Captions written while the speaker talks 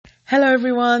Hello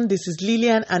everyone, this is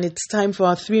Lillian and it's time for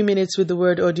our 3 minutes with the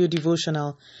word audio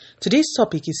devotional. Today's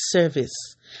topic is service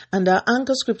and our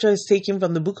anchor scripture is taken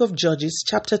from the book of Judges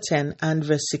chapter 10 and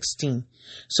verse 16.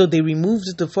 So they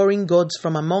removed the foreign gods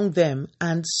from among them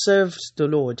and served the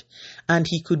Lord, and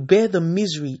he could bear the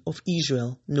misery of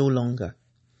Israel no longer.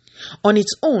 On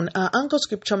its own, our anchor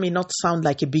scripture may not sound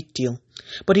like a big deal,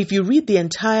 but if you read the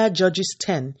entire Judges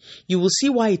 10, you will see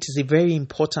why it is a very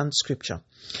important scripture.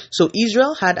 So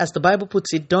Israel had, as the Bible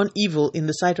puts it, done evil in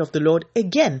the sight of the Lord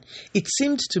again. It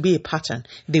seemed to be a pattern.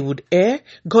 They would err,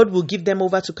 God would give them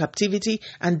over to captivity,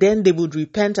 and then they would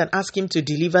repent and ask him to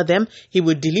deliver them. He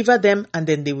would deliver them, and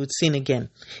then they would sin again.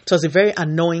 It was a very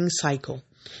annoying cycle.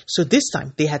 So this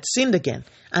time, they had sinned again,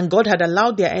 and God had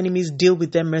allowed their enemies deal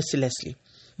with them mercilessly.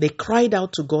 They cried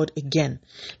out to God again.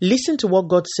 Listen to what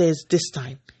God says this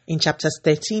time in chapters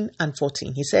 13 and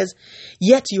 14. He says,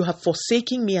 "Yet you have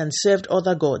forsaken me and served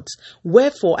other gods.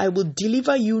 Wherefore I will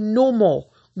deliver you no more.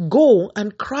 Go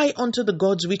and cry unto the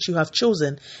gods which you have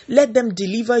chosen. Let them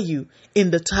deliver you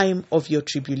in the time of your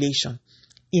tribulation."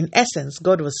 In essence,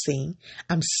 God was saying,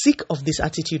 I'm sick of this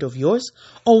attitude of yours,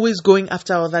 always going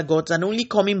after other gods and only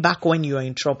coming back when you are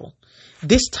in trouble.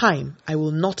 This time, I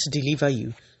will not deliver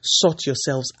you. Sort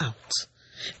yourselves out.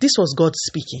 This was God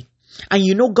speaking. And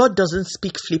you know God doesn't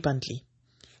speak flippantly.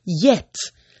 Yet,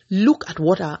 look at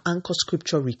what our anchor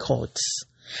scripture records.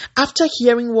 After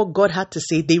hearing what God had to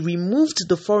say, they removed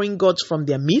the foreign gods from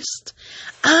their midst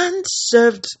and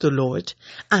served the Lord.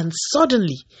 And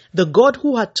suddenly, the God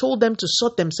who had told them to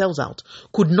sort themselves out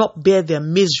could not bear their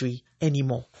misery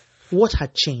anymore. What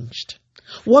had changed?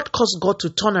 What caused God to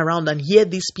turn around and hear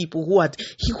these people who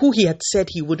he had said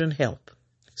he wouldn't help?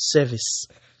 Service.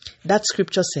 That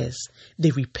scripture says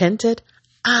they repented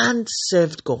and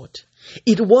served God.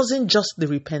 It wasn't just the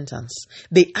repentance.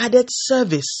 They added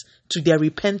service to their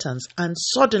repentance, and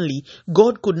suddenly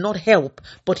God could not help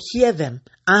but hear them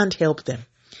and help them.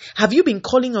 Have you been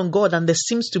calling on God and there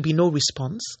seems to be no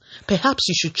response? Perhaps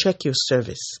you should check your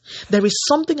service. There is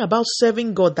something about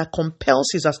serving God that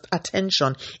compels his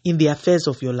attention in the affairs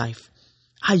of your life.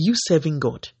 Are you serving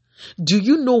God? Do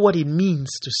you know what it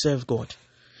means to serve God?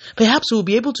 Perhaps we'll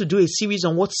be able to do a series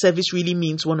on what service really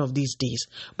means one of these days.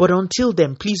 But until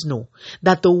then, please know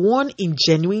that the one in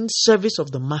genuine service of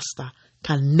the Master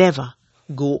can never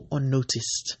go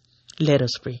unnoticed. Let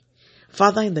us pray.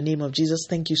 Father, in the name of Jesus,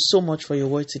 thank you so much for your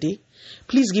word today.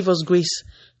 Please give us grace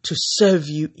to serve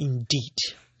you indeed.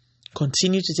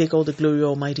 Continue to take all the glory,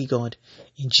 Almighty God.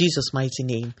 In Jesus' mighty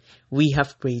name, we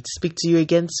have prayed. Speak to you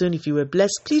again soon. If you were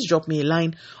blessed, please drop me a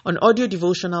line on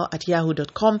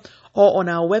audiodevotional@yahoo.com or on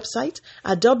our website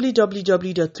at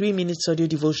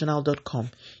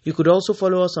www.3minutesaudiodevotional.com. You could also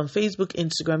follow us on Facebook,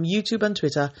 Instagram, YouTube, and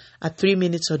Twitter at 3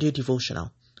 Minutes Audio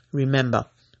Devotional. Remember,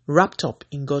 wrapped up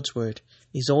in God's Word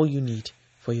is all you need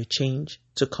for your change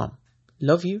to come.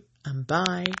 Love you and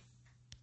bye.